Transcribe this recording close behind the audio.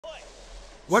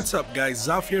What's up guys,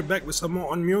 Zaff here, back with some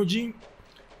more Onmyoji,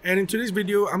 and in today's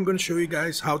video I'm going to show you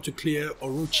guys how to clear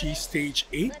Orochi stage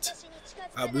 8.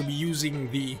 We'll be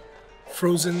using the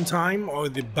frozen time or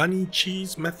the bunny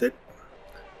cheese method.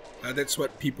 That's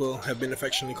what people have been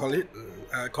affectionately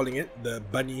calling it the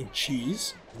bunny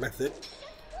cheese method.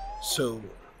 So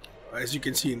as you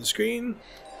can see in the screen,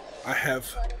 I have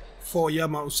 4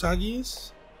 Yama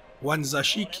Usagis, 1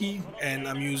 Zashiki, and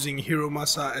I'm using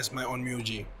Hiromasa as my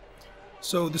Onmyoji.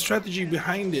 So the strategy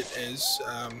behind it is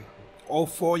all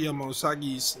 4 Yama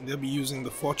Usagis, they'll be using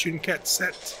the Fortune Cat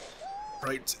set,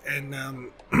 right? And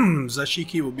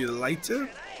Zashiki will be the lighter,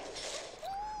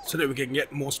 so that we can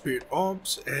get more spirit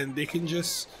orbs, and they can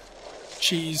just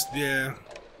cheese their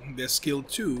skill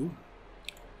 2,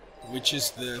 which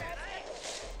is the,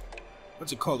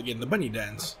 what's it called again? The bunny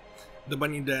dance. The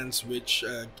bunny dance, which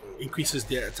increases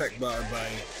their attack bar by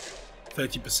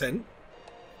 30%.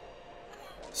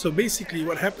 So basically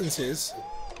what happens is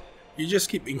you just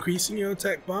keep increasing your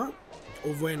attack bar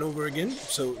over and over again.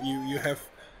 So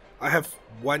I have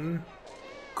one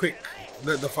quick,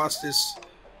 the fastest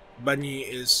bunny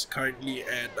is currently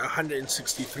at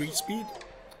 163 speed.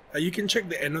 You can check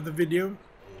the end of the video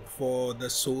for the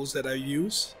souls that I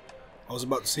use. I was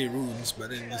about to say runes,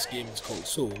 but in this game it's called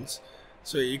souls.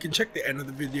 So you can check the end of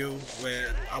the video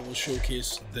where I will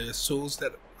showcase the souls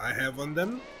that I have on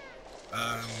them,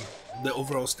 the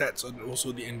overall stats on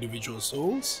also the individual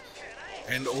souls,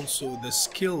 and also the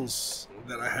skills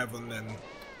that I have on them.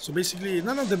 So basically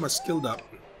none of them are skilled up.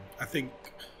 I think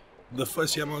the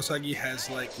first Yama Usagi has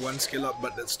like 1 skill up,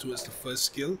 but that's towards the first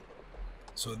skill,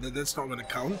 so that's not going to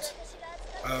count.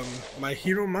 My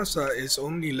Hiromasa is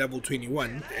only level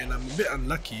 21, and I'm a bit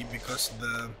unlucky because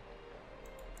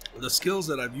the skills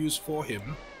that I've used for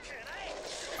him,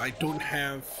 I don't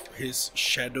have his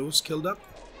shadow skilled up.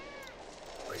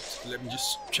 Right, let me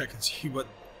just check and see what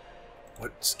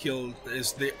skill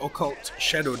is the occult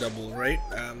shadow double, right?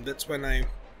 That's when I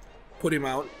put him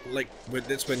out,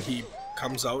 that's when he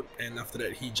comes out, and after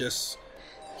that he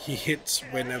hits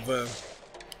whenever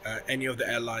any of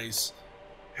the allies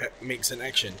makes an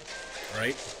action,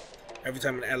 right? Every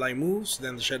time an ally moves,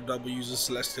 then the shadow double uses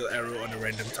celestial arrow on a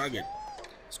random target.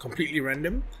 It's completely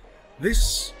random.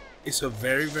 This is a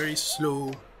very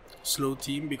slow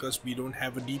team because we don't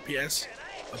have a DPS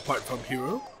apart from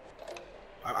Hero.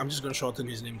 I'm just going to shorten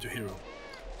his name to Hero.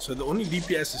 So the only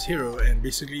DPS is Hero, and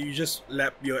basically you just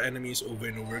lap your enemies over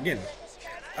and over again.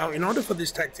 Now in order for this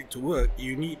tactic to work,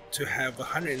 you need to have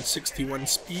 161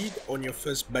 speed on your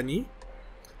first bunny,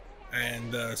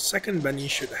 and the second bunny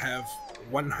should have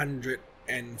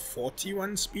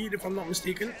 141 speed if I'm not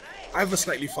mistaken. I have a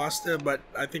slightly faster, but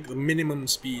I think the minimum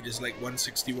speed is like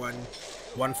 161,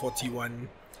 141.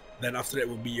 Then after that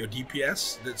will be your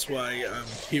DPS. That's why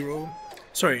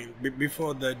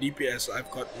before the DPS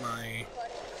I've got my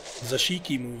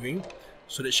Zashiki moving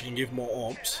so that she can give more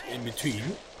orbs in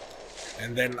between,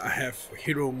 and then I have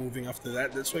Hero moving after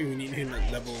that. That's why we need him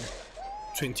at level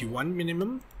 21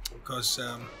 minimum, because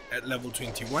at level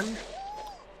 21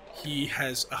 he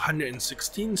has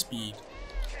 116 speed.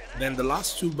 Then the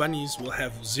last 2 bunnies will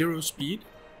have 0 speed.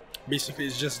 Basically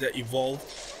it's just the evolved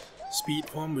speed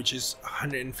form, which is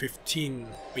 115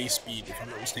 base speed if I'm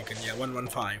not mistaken. Yeah,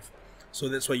 115. So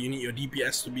that's why you need your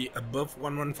DPS to be above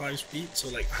 115 speed, so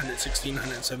like 116,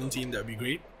 117, that would be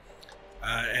great.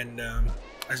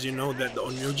 As you know that the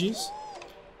Onmyojis,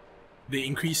 they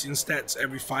increase in stats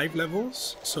every 5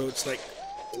 levels, so it's like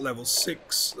level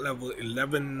 6, level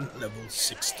 11, level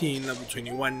 16, level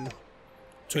 21,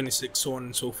 26, so on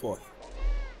and so forth.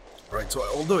 Right, so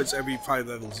although it's every 5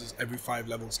 levels, it's every 5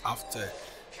 levels after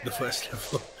the first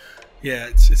level. Yeah,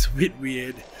 it's a bit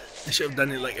weird. I should have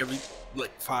done it like every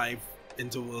 5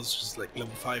 intervals, just like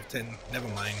level 5, 10, never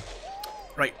mind.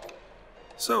 Right,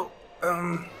 so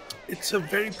it's a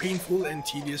very painful and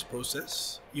tedious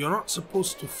process. You're not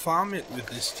supposed to farm it with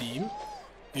this team,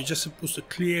 you're just supposed to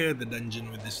clear the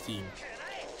dungeon with this team.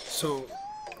 So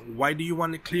why do you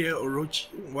want to clear Orochi?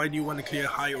 Why do you want to clear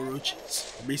high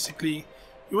Orochis? Basically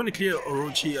you want to clear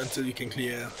Orochi until you can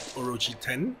clear Orochi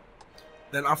 10.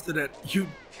 Then after that you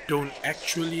don't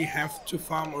actually have to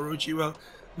farm Orochi. Well,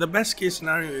 the best case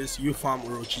scenario is you farm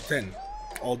Orochi 10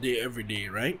 all day every day,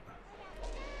 right?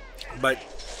 But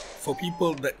for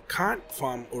people that can't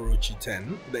farm Orochi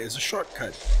 10, there is a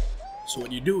shortcut. So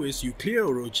what you do is you clear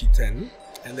Orochi 10,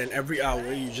 and then every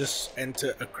hour you just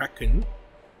enter a Kraken.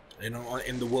 You know,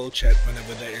 in the world chat,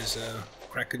 whenever there is a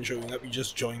Kraken showing up, you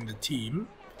just join the team.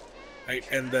 Right,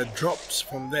 and the drops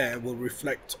from there will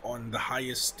reflect on the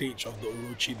highest stage of the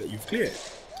Orochi that you've cleared.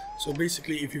 So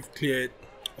basically if you've cleared,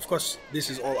 of course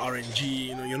this is all RNG,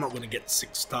 you know, you're not going to get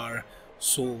 6-star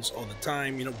souls all the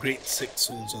time, you know, grade 6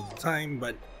 souls all the time,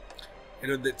 but you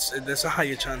know, there's a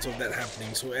higher chance of that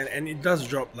happening. So and it does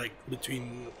drop like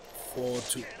between 4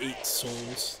 to 8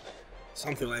 souls,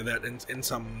 something like that, and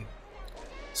some.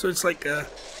 So it's like a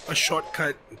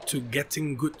shortcut to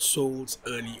getting good souls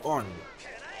early on.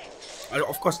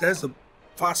 Of course, there's a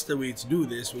faster way to do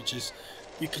this, which is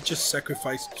you could just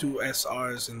sacrifice 2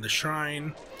 SRs in the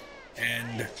shrine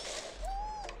and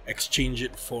exchange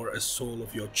it for a soul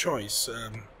of your choice,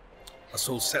 a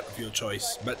soul set of your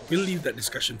choice. But we'll leave that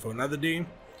discussion for another day.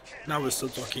 Now we're still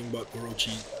talking about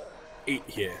Orochi 8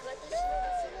 here.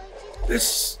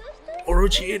 This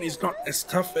Orochi 8 is not as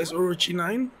tough as Orochi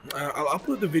 9. I'll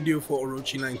upload the video for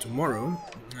Orochi 9 tomorrow.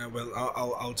 Well,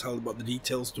 I'll tell about the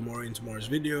details tomorrow in tomorrow's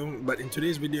video. But in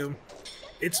today's video,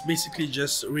 it's basically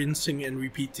just rinsing and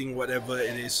repeating whatever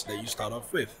it is that you start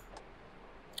off with.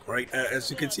 Right?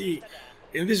 As you can see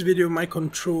in this video, my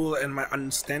control and my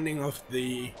understanding of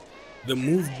the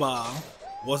move bar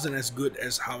wasn't as good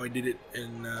as how I did it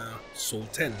in Soul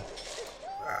 10.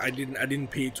 I didn't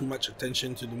pay too much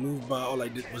attention to the move bar. All I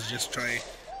did was just try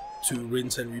to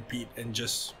rinse and repeat and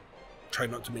just try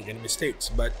not to make any mistakes.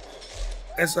 But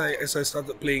as I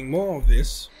started playing more of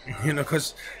this, you know,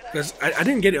 because I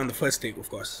didn't get it on the first take, of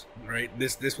course, right?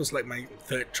 This was like my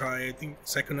third try, I think,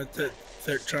 second or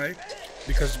third try,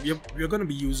 because we're going to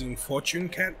be using fortune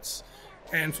cats,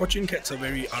 and fortune cats are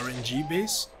very RNG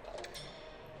based,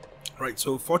 right?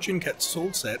 So fortune cat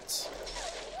soul sets,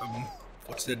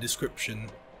 what's their description?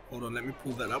 Hold on, let me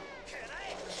pull that up.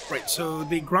 Right, so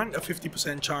they grant a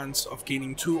 50% chance of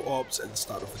gaining 2 orbs at the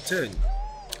start of a turn.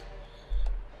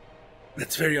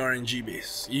 That's very RNG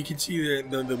based. You can see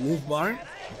the move bar.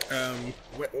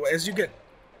 As you get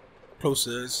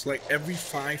closer, it's like every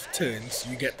 5 turns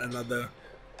you get another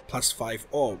 +5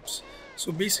 orbs.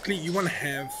 So basically you want to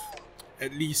have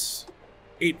at least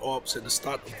 8 orbs at the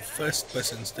start of the first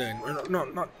person's turn. Well,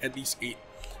 not at least 8.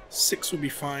 6 will be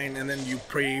fine, and then you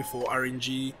pray for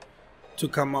RNG to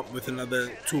come up with another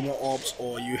 2 more orbs,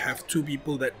 or you have 2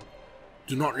 people that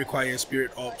do not require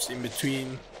spirit orbs in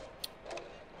between,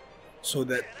 so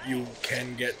that you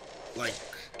can get like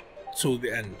till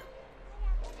the end.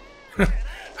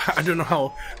 I don't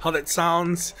know how that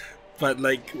sounds, but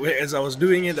like as I was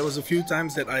doing it, there was a few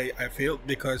times that I failed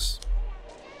because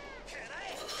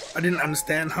I didn't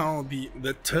understand how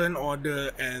the turn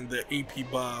order and the AP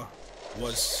bar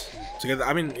was together.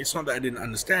 I mean, it's not that I didn't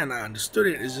understand, I understood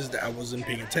it, it's just that I wasn't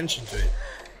paying attention to it.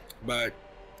 But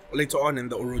later on in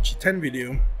the Orochi 10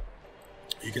 video,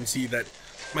 you can see that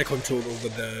my control over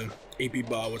the AP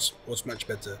bar was much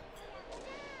better.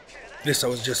 This I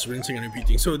was just rinsing and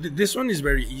repeating. So this one is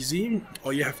very easy.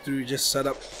 All you have to just set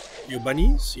up your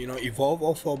bunnies, you know, evolve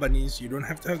all 4 bunnies. You don't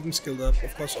have to have them skilled up.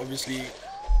 Of course, obviously,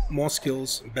 more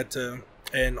skills, better.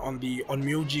 And on the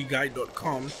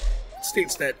onmyoji.com, it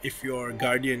states that if your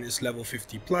guardian is level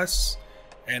 50 plus,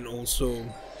 and also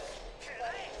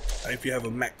if you have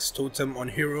a max totem on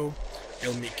hero,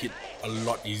 it'll make it a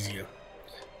lot easier.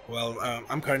 Well,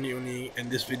 I'm currently only, in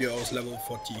this video I was level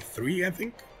 43, I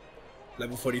think.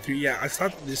 Level 43, yeah, I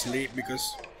started this late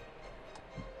because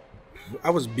I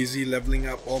was busy leveling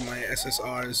up all my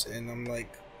SSRs, and I'm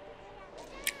like,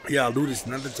 yeah, I'll do this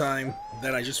another time.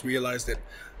 Then I just realized that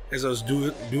as I was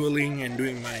dueling and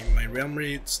doing my realm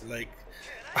raids, like,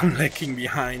 I'm lagging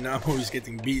behind. I'm always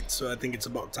getting beat, so I think it's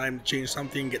about time to change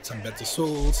something, get some better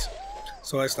souls.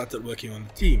 So I started working on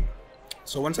the team.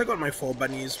 So once I got my 4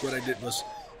 bunnies, what I did was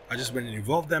I just went and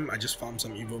evolved them. I just found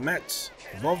some Evo mats,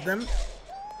 evolved them,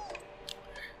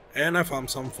 and I found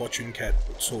some fortune cat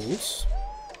souls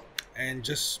and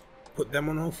just put them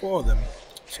on all 4 of them.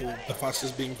 So the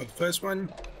fastest being for the first one,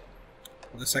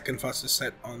 the second fastest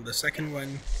set on the second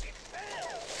one,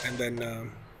 and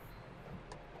then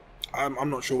I'm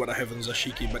not sure what I have on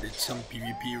Zashiki, but it's some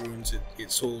PvP runes.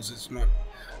 It's souls. It's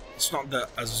not the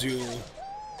Azure.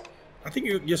 I think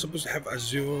you're supposed to have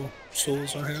Azure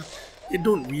souls on here. You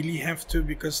don't really have to,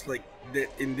 because like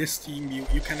in this team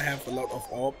you can have a lot of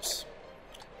orbs,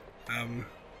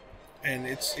 and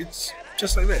it's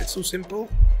just like that. It's so simple.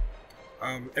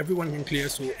 Everyone can clear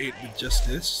Soul 8 with just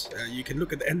this. You can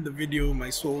look at the end of the video, my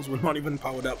souls were not even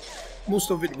powered up. Most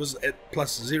of it was at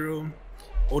 +0.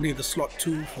 Only the slot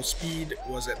 2 for speed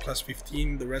was at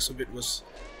 +15. The rest of it was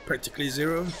practically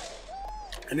 0.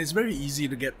 And it's very easy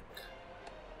to get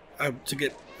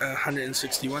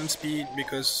 161 speed,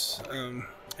 because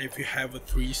if you have a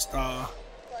 3-star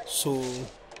soul,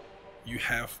 you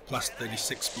have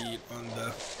 +36 speed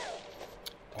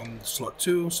on slot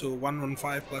 2, so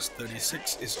 115 plus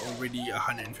 36 is already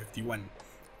 151.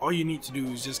 All you need to do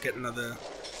is just get another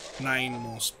 10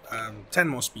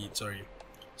 more speed, sorry.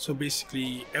 So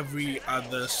basically every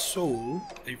other soul,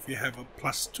 if you have a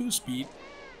 +2 speed,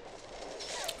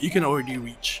 you can already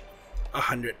reach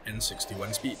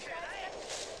 161 speed.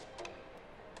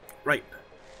 Right.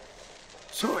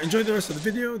 So enjoy the rest of the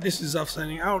video. This is Zaff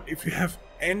signing out. If you have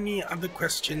any other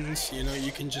questions,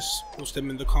 you can just post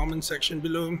them in the comment section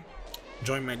below.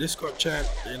 Join my Discord chat,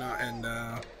 and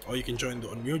or you can join the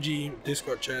Onmyoji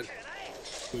Discord chat,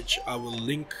 which I will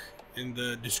link in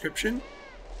the description.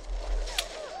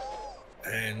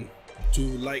 And do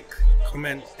like,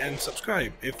 comment, and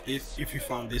subscribe if you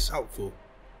found this helpful.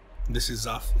 This is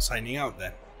Zaff signing out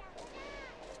then.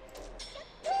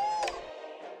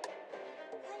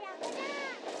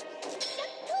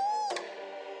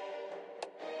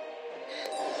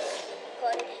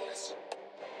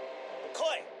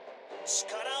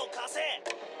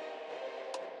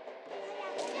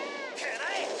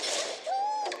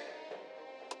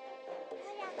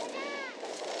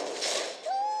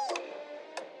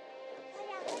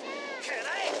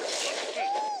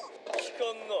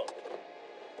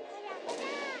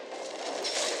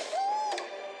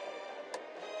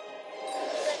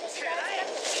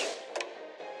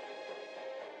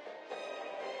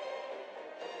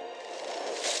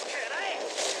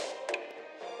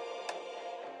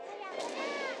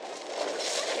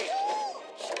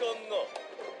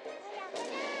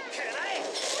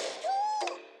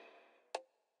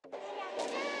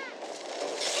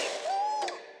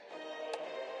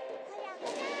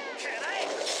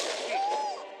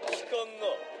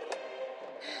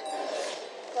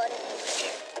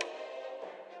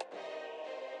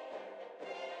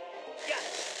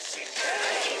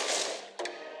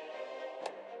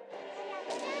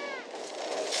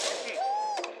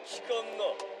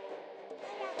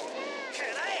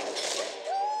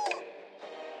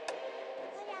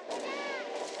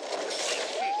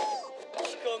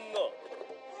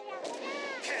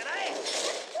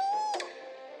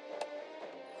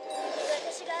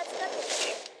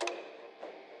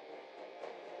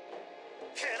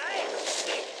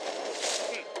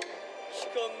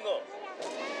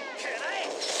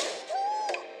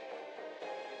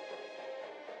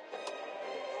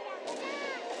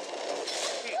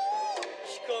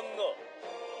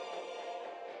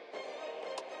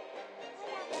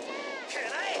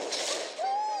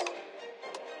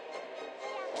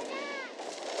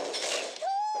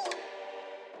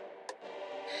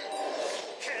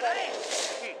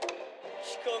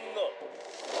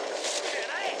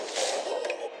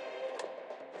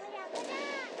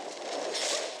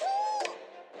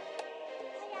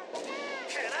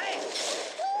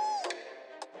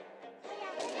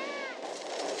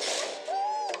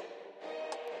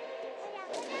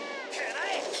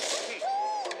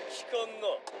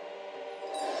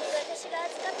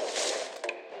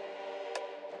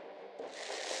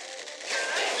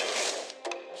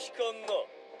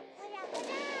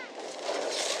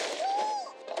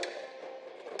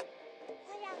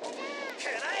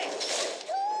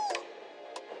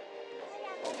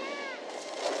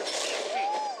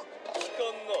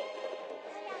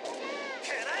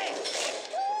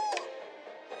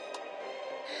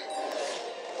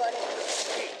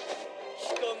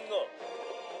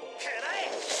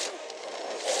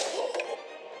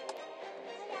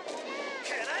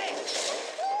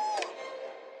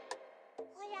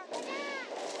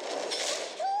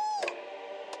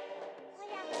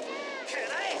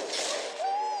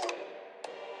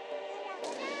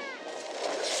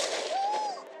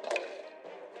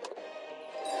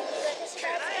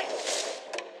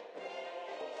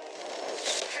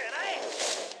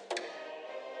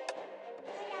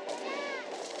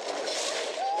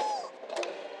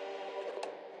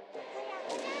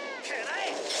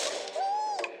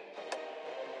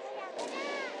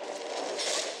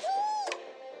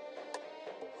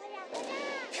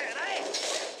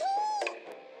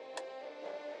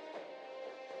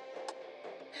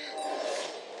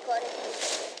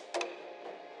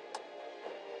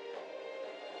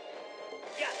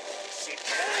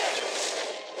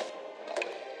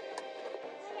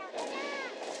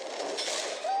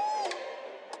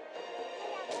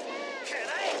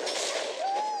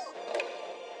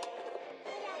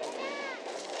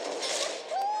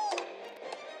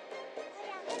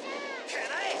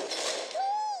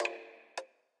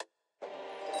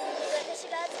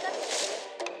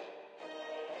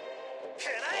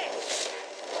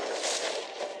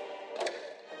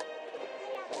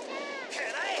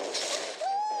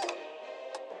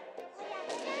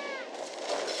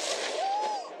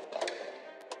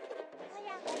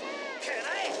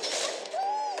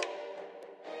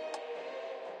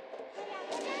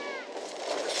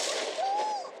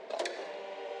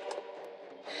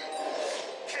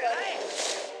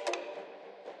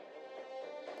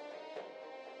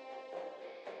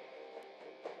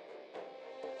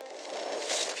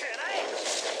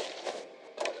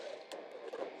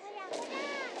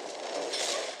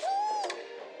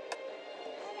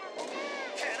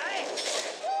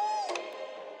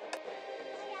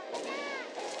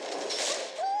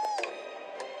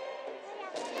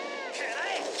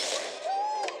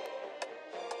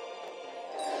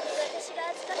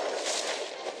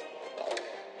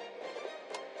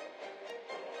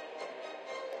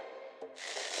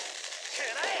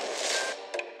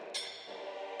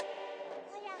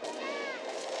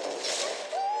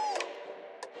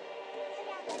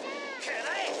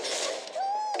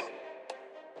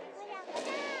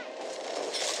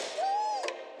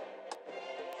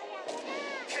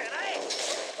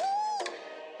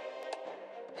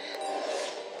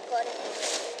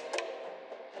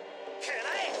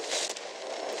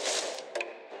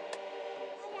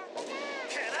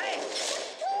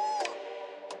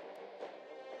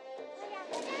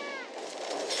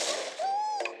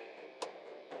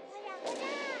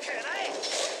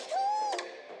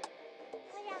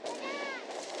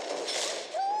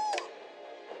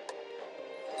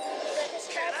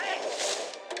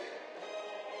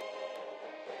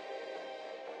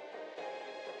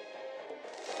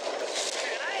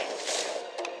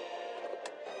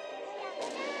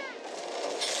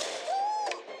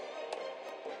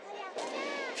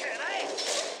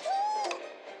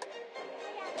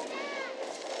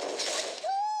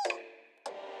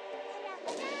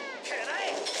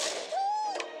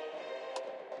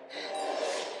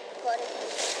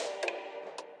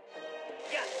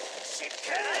 しっ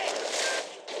かり